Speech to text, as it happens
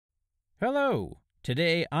Hello!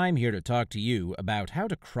 Today I'm here to talk to you about how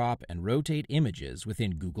to crop and rotate images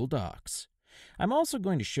within Google Docs. I'm also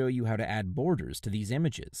going to show you how to add borders to these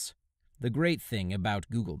images. The great thing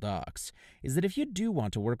about Google Docs is that if you do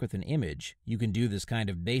want to work with an image, you can do this kind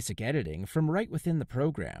of basic editing from right within the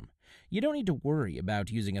program. You don't need to worry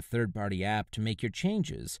about using a third-party app to make your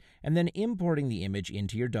changes and then importing the image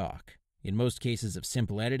into your doc. In most cases of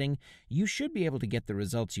simple editing, you should be able to get the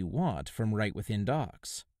results you want from right within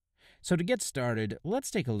Docs. So to get started, let's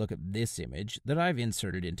take a look at this image that I've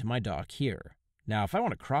inserted into my doc here. Now, if I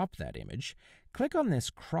want to crop that image, click on this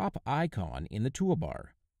crop icon in the toolbar.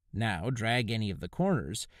 Now, drag any of the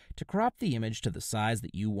corners to crop the image to the size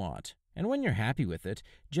that you want. And when you're happy with it,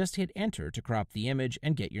 just hit Enter to crop the image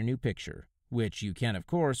and get your new picture, which you can, of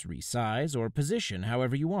course, resize or position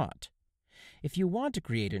however you want. If you want to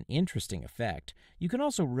create an interesting effect, you can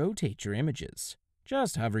also rotate your images.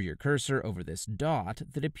 Just hover your cursor over this dot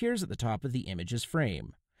that appears at the top of the image's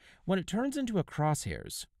frame. When it turns into a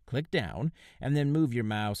crosshairs, click down and then move your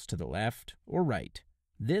mouse to the left or right.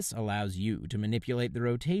 This allows you to manipulate the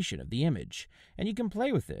rotation of the image, and you can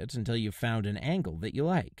play with it until you've found an angle that you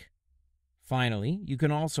like. Finally, you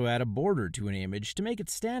can also add a border to an image to make it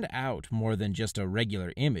stand out more than just a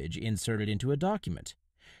regular image inserted into a document.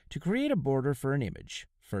 To create a border for an image,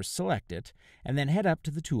 first select it, and then head up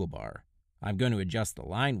to the toolbar. I'm going to adjust the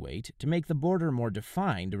line weight to make the border more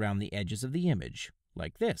defined around the edges of the image,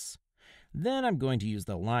 like this. Then I'm going to use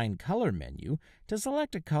the Line Color menu to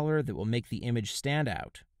select a color that will make the image stand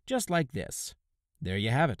out, just like this. There you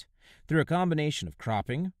have it. Through a combination of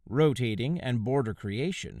cropping, rotating, and border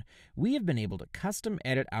creation, we have been able to custom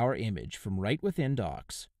edit our image from right within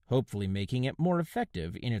Docs, hopefully making it more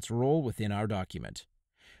effective in its role within our document.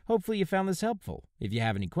 Hopefully you found this helpful. If you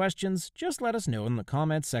have any questions, just let us know in the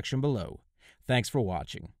comments section below. Thanks for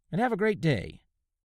watching, and have a great day.